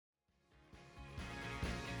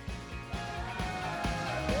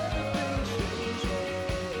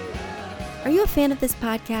Are you a fan of this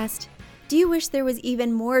podcast? Do you wish there was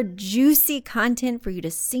even more juicy content for you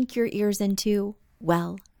to sink your ears into?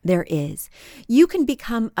 Well, there is. You can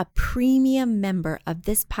become a premium member of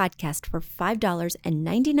this podcast for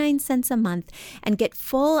 $5.99 a month and get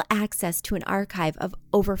full access to an archive of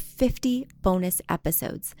over 50 bonus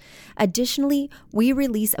episodes. Additionally, we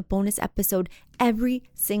release a bonus episode every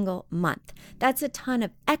single month. That's a ton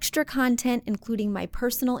of extra content, including my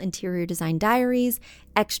personal interior design diaries,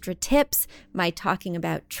 extra tips, my talking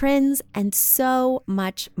about trends, and so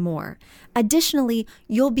much more. Additionally,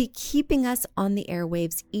 you'll be keeping us on the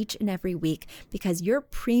airwaves each and every week because your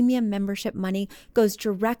premium membership money goes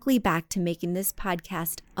directly back to making this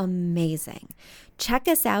podcast amazing. Check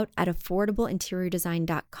us out at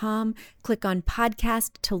affordableinteriordesign.com. Click on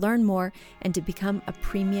podcast to learn more and to become a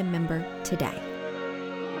premium member today.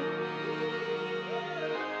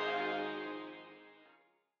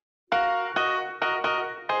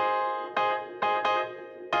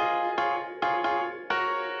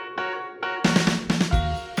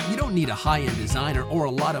 You don't need a high-end designer or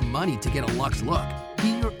a lot of money to get a luxe look. Be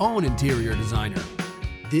your own interior designer.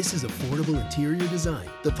 This is Affordable Interior Design,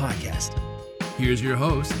 the podcast. Here's your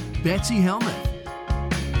host, Betsy Helmuth.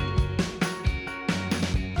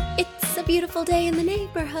 It's a beautiful day in the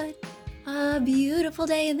neighborhood. A beautiful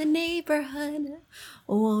day in the neighborhood.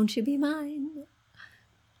 Won't you be mine?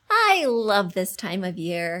 I love this time of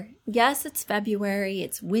year. Yes, it's February.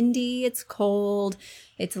 It's windy. It's cold.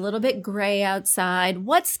 It's a little bit gray outside.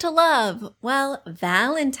 What's to love? Well,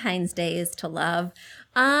 Valentine's Day is to love.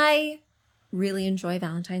 I really enjoy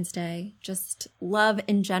Valentine's Day. Just love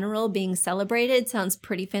in general being celebrated sounds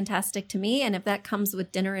pretty fantastic to me. And if that comes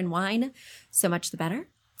with dinner and wine, so much the better.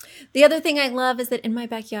 The other thing I love is that in my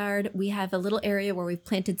backyard, we have a little area where we've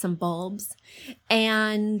planted some bulbs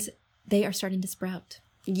and they are starting to sprout.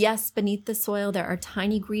 Yes, beneath the soil, there are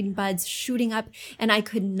tiny green buds shooting up, and I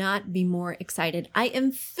could not be more excited. I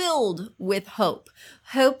am filled with hope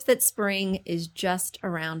that spring is just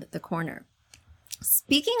around the corner.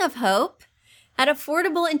 Speaking of hope, at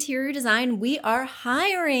Affordable Interior Design, we are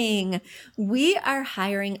hiring. We are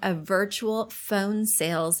hiring a virtual phone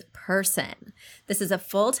sales person. This is a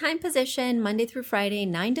full-time position, Monday through Friday,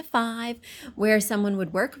 9 to 5, where someone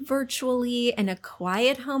would work virtually in a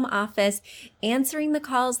quiet home office, answering the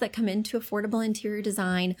calls that come into Affordable Interior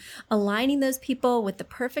Design, aligning those people with the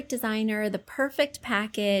perfect designer, the perfect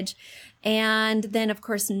package, and then, of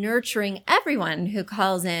course, nurturing everyone who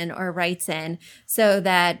calls in or writes in so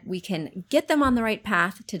that we can get them on the right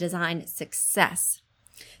path to design success.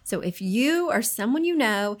 So if you or someone you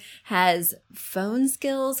know has phone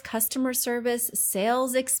skills, customer service,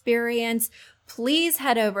 sales experience, please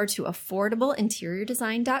head over to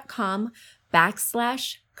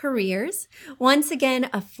affordableinteriordesign.com/careers. Once again,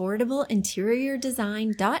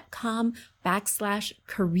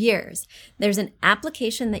 affordableinteriordesign.com/careers. There's an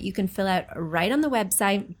application that you can fill out right on the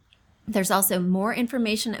website. There's also more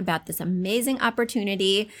information about this amazing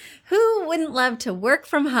opportunity. Who wouldn't love to work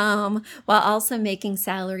from home while also making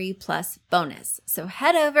salary plus bonus? So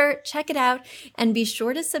head over, check it out, and be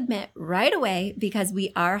sure to submit right away because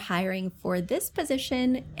we are hiring for this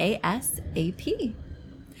position ASAP.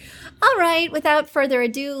 All right, without further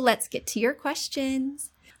ado, let's get to your questions.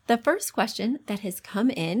 The first question that has come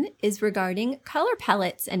in is regarding color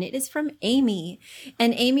palettes, and it is from Amy.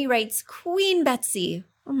 And Amy writes, Queen Betsy.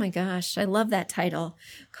 Oh my gosh, I love that title.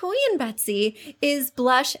 Queen Betsy, is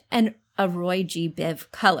blush and a Roy G.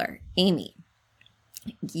 Biv color? Amy.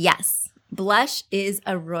 Yes. Blush is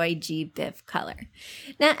a Roy G. Biv color.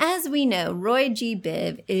 Now, as we know, Roy G.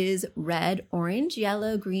 Biv is red, orange,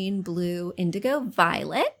 yellow, green, blue, indigo,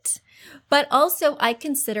 violet, but also I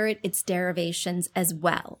consider it its derivations as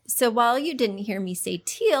well. So while you didn't hear me say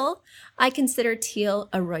teal, I consider teal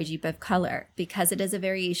a Roy G. Biv color because it is a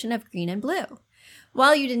variation of green and blue.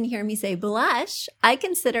 While you didn't hear me say blush, I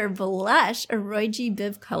consider blush a Roy G.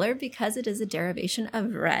 Biv color because it is a derivation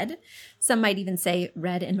of red. Some might even say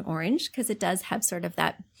red and orange because it does have sort of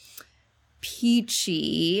that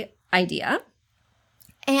peachy idea.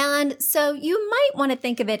 And so you might want to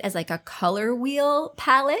think of it as like a color wheel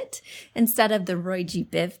palette instead of the Roy G.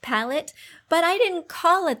 Biv palette. But I didn't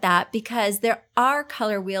call it that because there are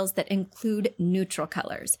color wheels that include neutral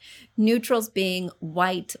colors. Neutrals being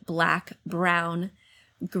white, black, brown,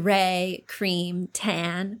 gray, cream,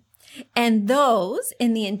 tan. And those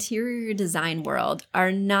in the interior design world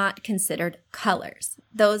are not considered colors.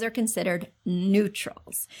 Those are considered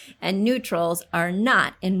neutrals. And neutrals are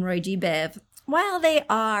not in Roy G. Biv, while they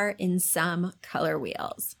are in some color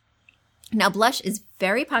wheels. Now, blush is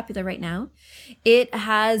very popular right now. It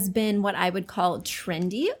has been what I would call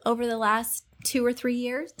trendy over the last 2 or 3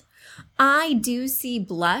 years. I do see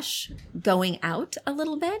blush going out a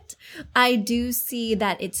little bit. I do see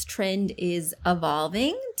that its trend is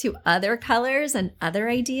evolving to other colors and other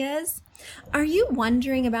ideas. Are you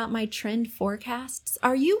wondering about my trend forecasts?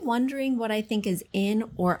 Are you wondering what I think is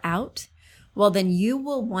in or out? Well, then you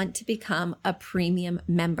will want to become a premium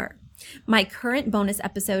member. My current bonus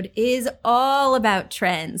episode is all about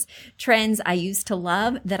trends. Trends I used to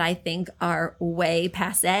love that I think are way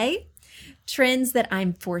passé. Trends that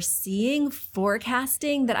I'm forecasting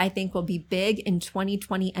that I think will be big in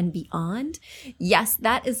 2020 and beyond. Yes,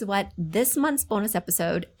 that is what this month's bonus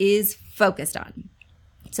episode is focused on.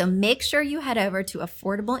 So make sure you head over to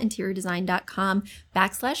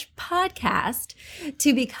affordableinteriordesign.com/podcast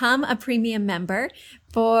to become a premium member.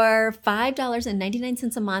 For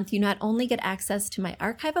 $5.99 a month, you not only get access to my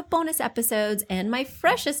archive of bonus episodes and my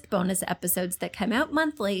freshest bonus episodes that come out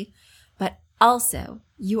monthly, but also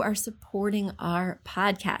you are supporting our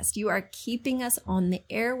podcast. You are keeping us on the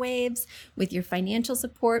airwaves with your financial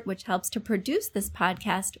support, which helps to produce this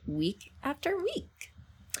podcast week after week.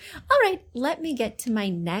 All right, let me get to my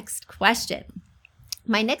next question.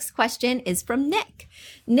 My next question is from Nick.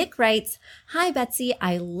 Nick writes, "Hi, Betsy.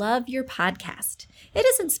 I love your podcast. It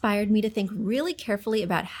has inspired me to think really carefully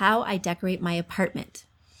about how I decorate my apartment.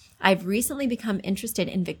 I've recently become interested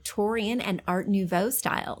in Victorian and Art Nouveau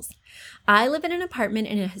styles. I live in an apartment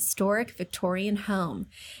in a historic Victorian home,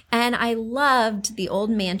 and I loved the old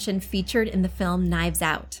mansion featured in the film Knives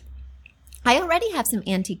Out. I already have some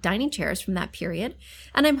antique dining chairs from that period,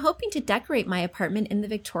 and I'm hoping to decorate my apartment in the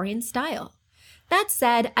Victorian style. That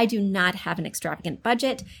said, I do not have an extravagant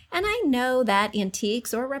budget, and I know that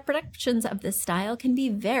antiques or reproductions of this style can be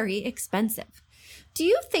very expensive. Do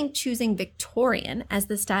you think choosing Victorian as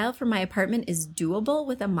the style for my apartment is doable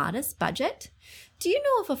with a modest budget? Do you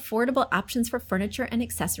know of affordable options for furniture and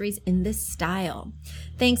accessories in this style?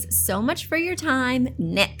 Thanks so much for your time,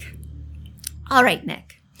 Nick." All right,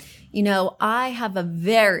 Nick. You know, I have a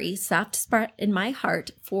very soft spot in my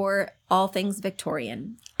heart for all things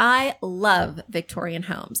Victorian. I love Victorian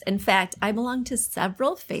homes. In fact, I belong to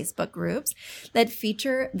several Facebook groups that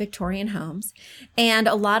feature Victorian homes, and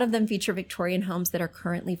a lot of them feature Victorian homes that are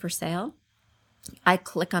currently for sale. I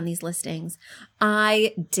click on these listings.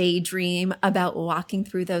 I daydream about walking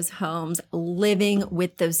through those homes, living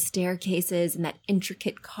with those staircases and that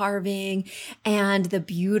intricate carving and the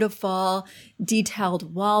beautiful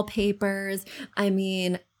detailed wallpapers. I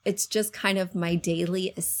mean, it's just kind of my daily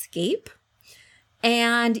escape.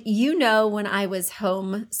 And when I was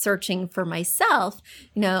home searching for myself,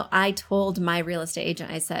 I told my real estate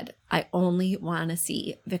agent, I said, I only want to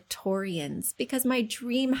see Victorians because my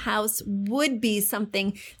dream house would be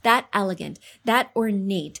something that elegant, that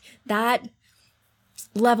ornate, that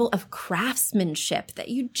level of craftsmanship that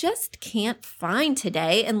you just can't find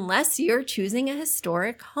today unless you're choosing a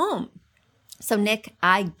historic home. So Nick,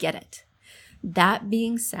 I get it. That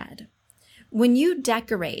being said, when you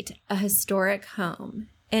decorate a historic home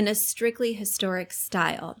in a strictly historic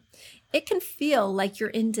style, it can feel like you're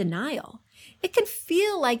in denial. It can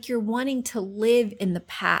feel like you're wanting to live in the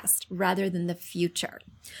past rather than the future.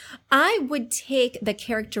 I would take the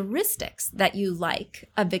characteristics that you like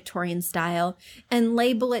of Victorian style and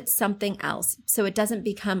label it something else so it doesn't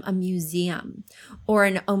become a museum or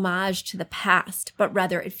an homage to the past, but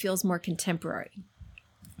rather it feels more contemporary.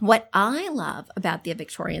 What I love about the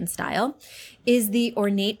Victorian style is the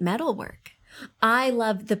ornate metalwork. I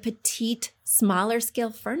love the petite, smaller scale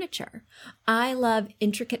furniture. I love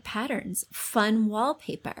intricate patterns, fun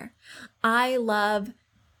wallpaper. I love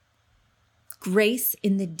grace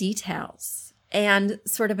in the details and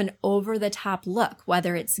sort of an over-the-top look,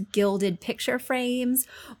 whether it's gilded picture frames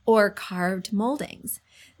or carved moldings.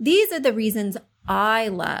 These are the reasons I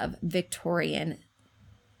love Victorian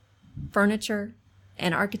furniture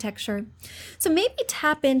and architecture. So maybe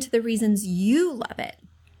tap into the reasons you love it.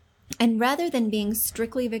 And rather than being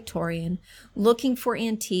strictly Victorian, looking for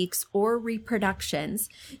antiques or reproductions,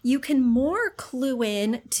 you can more clue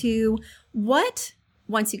in to what,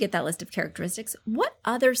 once you get that list of characteristics, what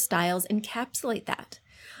other styles encapsulate that.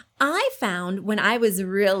 I found when I was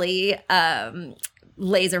really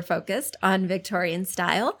laser focused on Victorian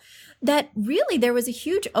style that really there was a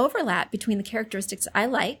huge overlap between the characteristics I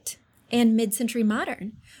liked and mid-century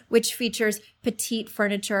modern, which features petite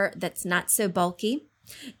furniture that's not so bulky.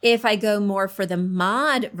 If I go more for the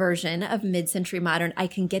mod version of mid-century modern, I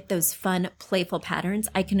can get those fun, playful patterns.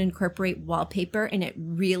 I can incorporate wallpaper, and it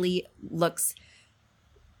really looks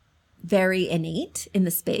very innate in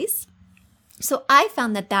the space. So I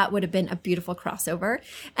found that would have been a beautiful crossover,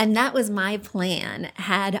 and that was my plan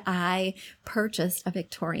had I purchased a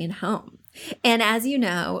Victorian home. And as you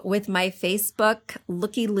know, with my Facebook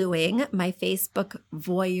looky-looing, my Facebook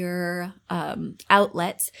voyeur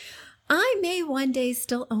outlets, I may one day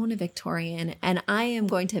still own a Victorian, and I am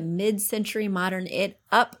going to mid-century modern it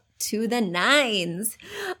up to the nines.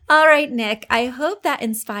 All right, Nick, I hope that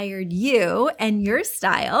inspired you and your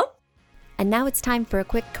style. And now it's time for a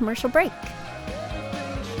quick commercial break.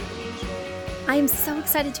 I am so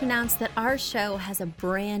excited to announce that our show has a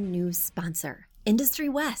brand new sponsor, Industry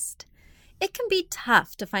West. It can be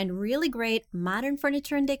tough to find really great modern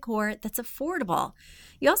furniture and decor that's affordable.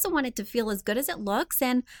 You also want it to feel as good as it looks,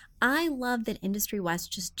 and I love that Industry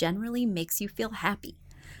West just generally makes you feel happy.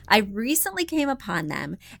 I recently came upon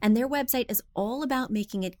them, and their website is all about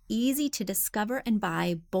making it easy to discover and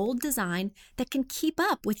buy bold design that can keep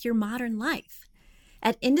up with your modern life.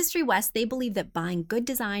 At Industry West, they believe that buying good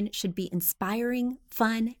design should be inspiring,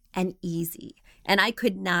 fun, and easy. And I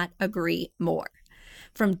could not agree more.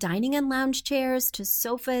 From dining and lounge chairs to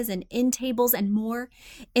sofas and end tables and more,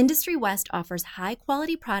 Industry West offers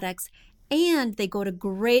high-quality products, and they go to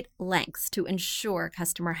great lengths to ensure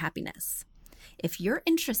customer happiness. If you're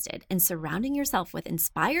interested in surrounding yourself with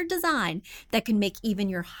inspired design that can make even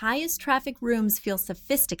your highest traffic rooms feel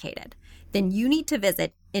sophisticated, then you need to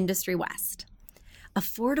visit Industry West.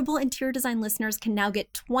 Affordable interior design listeners can now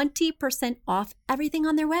get 20% off everything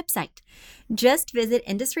on their website. Just visit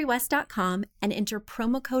IndustryWest.com and enter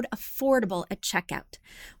promo code AFFORDABLE at checkout.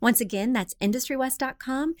 Once again, that's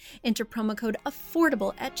IndustryWest.com. Enter promo code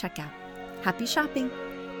AFFORDABLE at checkout. Happy shopping.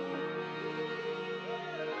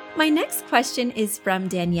 My next question is from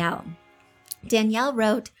Danielle. Danielle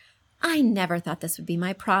wrote, I never thought this would be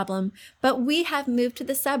my problem, but we have moved to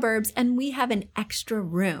the suburbs and we have an extra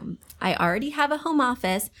room. I already have a home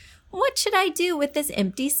office. What should I do with this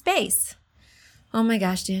empty space? Oh my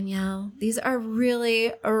gosh, Danielle, these are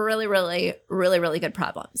really good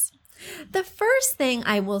problems. The first thing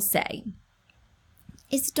I will say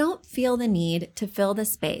is don't feel the need to fill the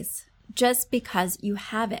space just because you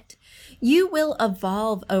have it. You will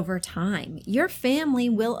evolve over time. Your family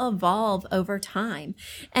will evolve over time.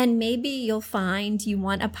 And maybe you'll find you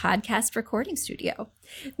want a podcast recording studio.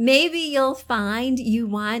 Maybe you'll find you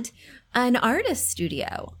want an artist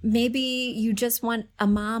studio. Maybe you just want a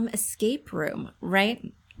mom escape room,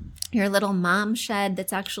 right? Your little mom shed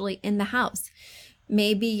that's actually in the house.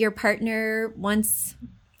 Maybe your partner wants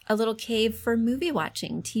a little cave for movie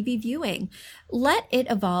watching, TV viewing. Let it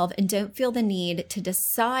evolve and don't feel the need to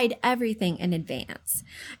decide everything in advance.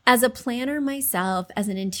 As a planner myself, as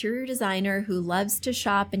an interior designer who loves to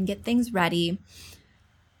shop and get things ready,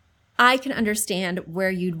 I can understand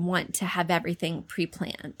where you'd want to have everything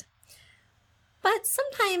pre-planned. But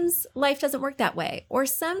sometimes life doesn't work that way. Or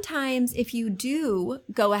sometimes if you do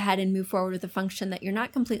go ahead and move forward with a function that you're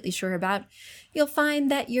not completely sure about, you'll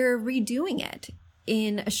find that you're redoing it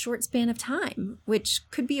in a short span of time, which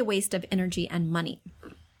could be a waste of energy and money.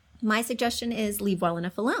 My suggestion is leave well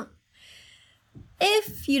enough alone.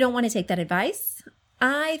 If you don't want to take that advice,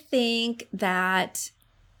 I think that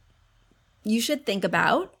you should think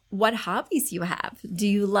about what hobbies you have. Do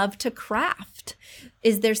you love to craft?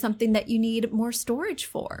 Is there something that you need more storage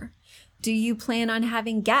for? Do you plan on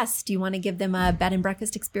having guests? Do you want to give them a bed and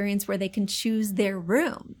breakfast experience where they can choose their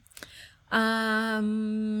room?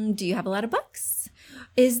 Do you have a lot of books?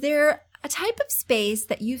 Is there a type of space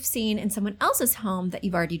that you've seen in someone else's home that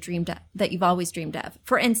you've already dreamed of, that you've always dreamed of?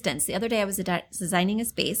 For instance, the other day I was designing a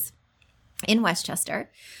space in Westchester,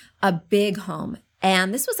 a big home.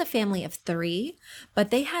 And this was a family of 3,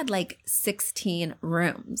 but they had like 16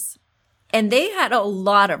 rooms. And they had a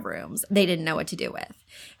lot of rooms they didn't know what to do with.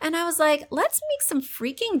 And I was like, let's make some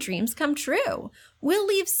freaking dreams come true. We'll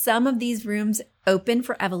leave some of these rooms open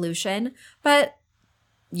for evolution, but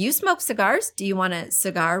you smoke cigars. Do you want a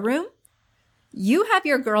cigar room? You have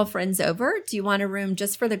your girlfriends over. Do you want a room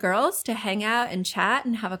just for the girls to hang out and chat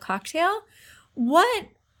and have a cocktail? What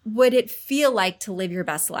would it feel like to live your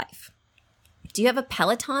best life? Do you have a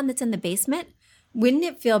Peloton that's in the basement? Wouldn't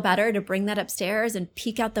it feel better to bring that upstairs and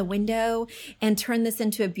peek out the window and turn this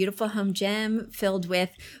into a beautiful home gym filled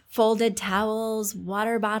with folded towels,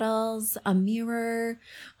 water bottles, a mirror,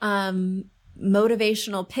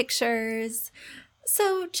 motivational pictures?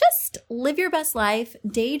 So just live your best life,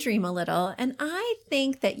 daydream a little, and I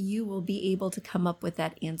think that you will be able to come up with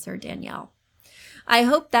that answer, Danielle. I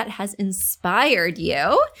hope that has inspired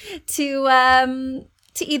you to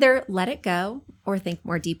either let it go or think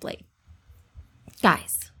more deeply.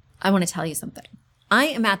 Guys, I want to tell you something. I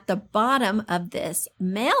am at the bottom of this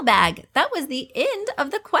mailbag. That was the end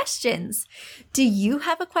of the questions. Do you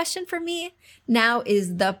have a question for me? Now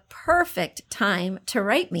is the perfect time to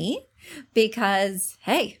write me because,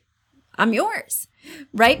 hey, I'm yours.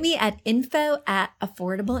 Write me at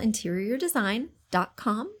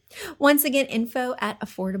info@affordableinteriordesign.com. Once again,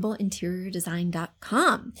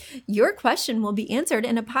 info@affordableinteriordesign.com. Your question will be answered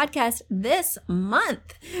in a podcast this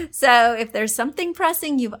month. So if there's something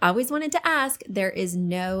pressing you've always wanted to ask, there is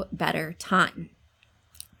no better time.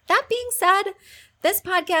 That being said, this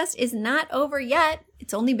podcast is not over yet.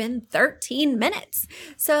 It's only been 13 minutes.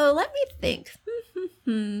 So let me think.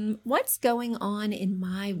 What's going on in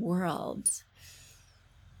my world?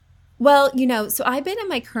 Well, so I've been in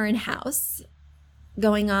my current house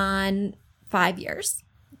going on 5 years,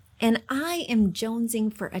 and I am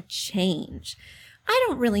jonesing for a change. I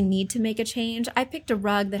don't really need to make a change. I picked a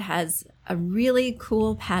rug that has a really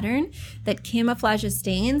cool pattern that camouflages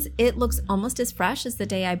stains. It looks almost as fresh as the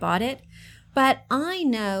day I bought it, but I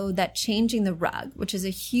know that changing the rug, which is a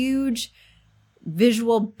huge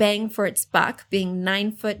visual bang for its buck, being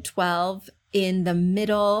 9'12" in the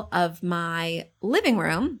middle of my living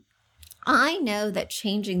room, I know that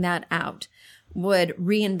changing that out would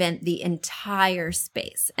reinvent the entire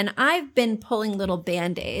space. And I've been pulling little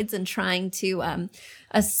Band-Aids and trying to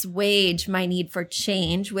assuage my need for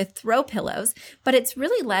change with throw pillows, but it's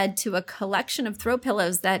really led to a collection of throw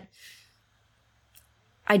pillows that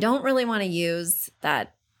I don't really want to use,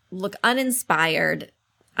 that look uninspired.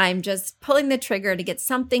 I'm just pulling the trigger to get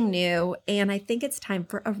something new, and I think it's time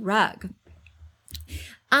for a rug.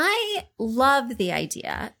 I love the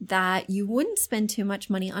idea that you wouldn't spend too much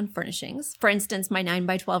money on furnishings. For instance, my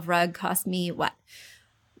 9x12 rug cost me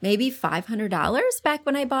maybe $500 back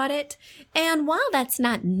when I bought it. And while that's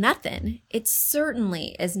not nothing, it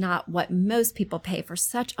certainly is not what most people pay for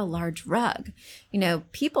such a large rug.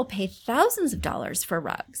 People pay thousands of dollars for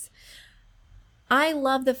rugs. I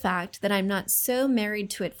love the fact that I'm not so married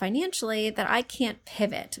to it financially that I can't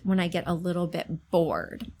pivot when I get a little bit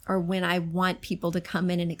bored or when I want people to come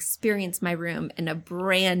in and experience my room in a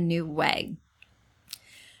brand new way.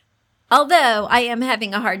 Although I am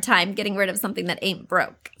having a hard time getting rid of something that ain't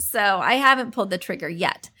broke, so I haven't pulled the trigger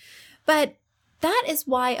yet. But that is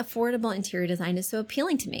why affordable interior design is so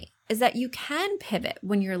appealing to me, is that you can pivot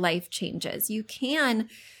when your life changes. You can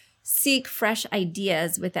seek fresh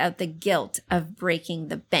ideas without the guilt of breaking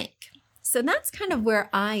the bank. So that's kind of where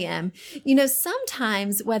I am.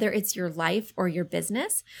 Sometimes, whether it's your life or your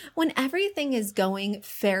business, when everything is going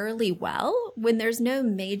fairly well, when there's no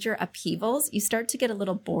major upheavals, you start to get a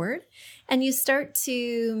little bored and you start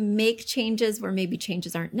to make changes where maybe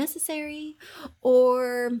changes aren't necessary,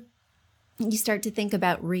 or you start to think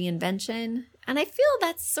about reinvention. And I feel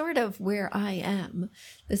that's sort of where I am,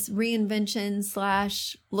 this reinvention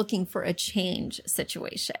 / looking for a change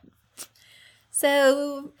situation.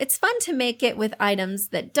 So it's fun to make it with items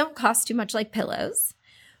that don't cost too much, like pillows.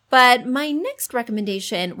 But my next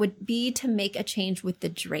recommendation would be to make a change with the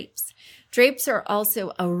drapes. Drapes are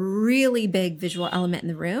also a really big visual element in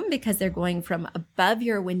the room because they're going from above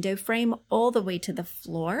your window frame all the way to the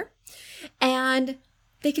floor. And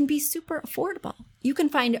they can be super affordable. You can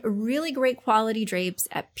find really great quality drapes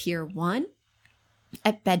at Pier 1,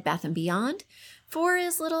 at Bed Bath & Beyond, for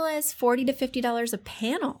as little as $40 to $50 a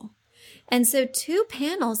panel. And so 2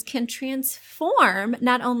 panels can transform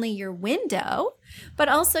not only your window, but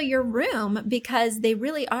also your room, because they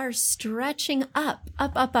really are stretching up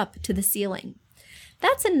to the ceiling.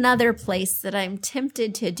 That's another place that I'm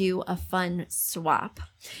tempted to do a fun swap.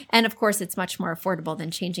 And of course, it's much more affordable than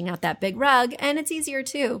changing out that big rug. And it's easier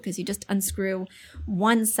too, because you just unscrew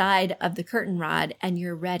one side of the curtain rod and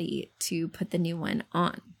you're ready to put the new one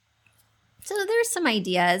on. So there's some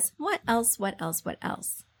ideas. What else?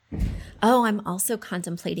 Oh, I'm also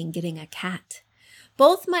contemplating getting a cat.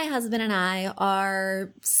 Both my husband and I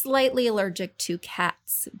are slightly allergic to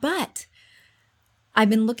cats, but I've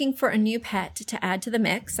been looking for a new pet to add to the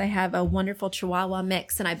mix. I have a wonderful Chihuahua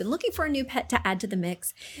mix, and I've been looking for a new pet to add to the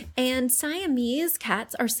mix. And Siamese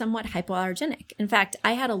cats are somewhat hypoallergenic. In fact,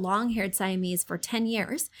 I had a long-haired Siamese for 10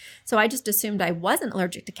 years, so I just assumed I wasn't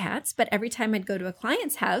allergic to cats. But every time I'd go to a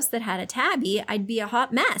client's house that had a tabby, I'd be a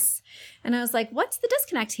hot mess. And I was like, what's the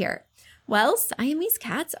disconnect here? Well, Siamese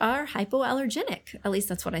cats are hypoallergenic. At least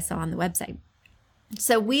that's what I saw on the website.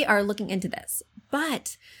 So we are looking into this.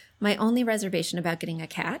 But my only reservation about getting a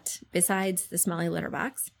cat, besides the smelly litter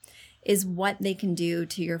box, is what they can do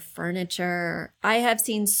to your furniture. I have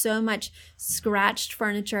seen so much scratched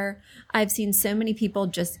furniture. I've seen so many people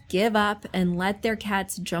just give up and let their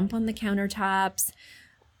cats jump on the countertops,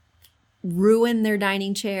 ruin their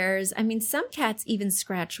dining chairs. I mean, some cats even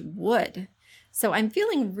scratch wood. So I'm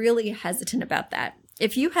feeling really hesitant about that.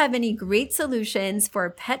 If you have any great solutions for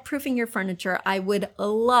pet-proofing your furniture, I would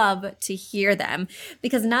love to hear them,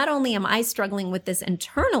 because not only am I struggling with this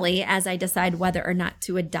internally as I decide whether or not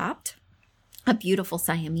to adopt a beautiful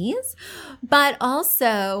Siamese, but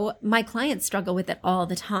also my clients struggle with it all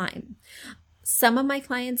the time. Some of my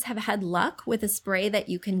clients have had luck with a spray that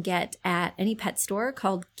you can get at any pet store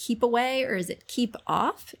called Keep Away, or is it Keep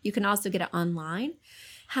Off? You can also get it online.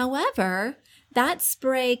 However, that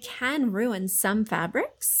spray can ruin some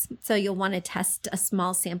fabrics, so you'll want to test a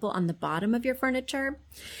small sample on the bottom of your furniture.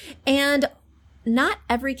 And not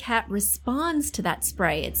every cat responds to that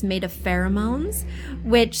spray. It's made of pheromones,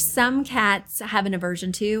 which some cats have an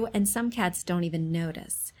aversion to, and some cats don't even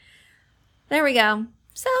notice. There we go.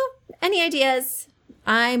 So, any ideas?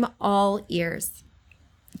 I'm all ears.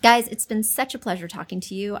 Guys, it's been such a pleasure talking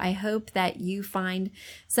to you. I hope that you find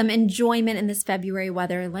some enjoyment in this February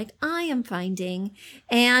weather like I am finding.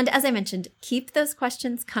 And as I mentioned, keep those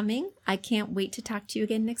questions coming. I can't wait to talk to you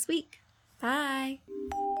again next week. Bye.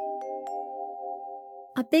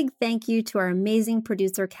 A big thank you to our amazing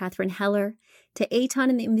producer, Catherine Heller, to Aton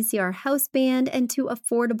and the MBCR House Band, and to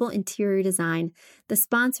Affordable Interior Design, the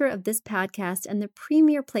sponsor of this podcast and the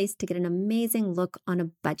premier place to get an amazing look on a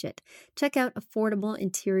budget. Check out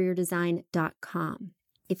affordableinteriordesign.com.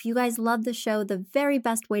 If you guys love the show, the very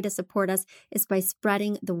best way to support us is by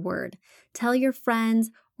spreading the word. Tell your friends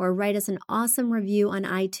or write us an awesome review on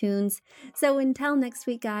iTunes. So until next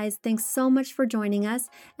week, guys, thanks so much for joining us,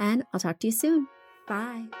 and I'll talk to you soon.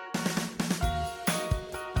 Bye.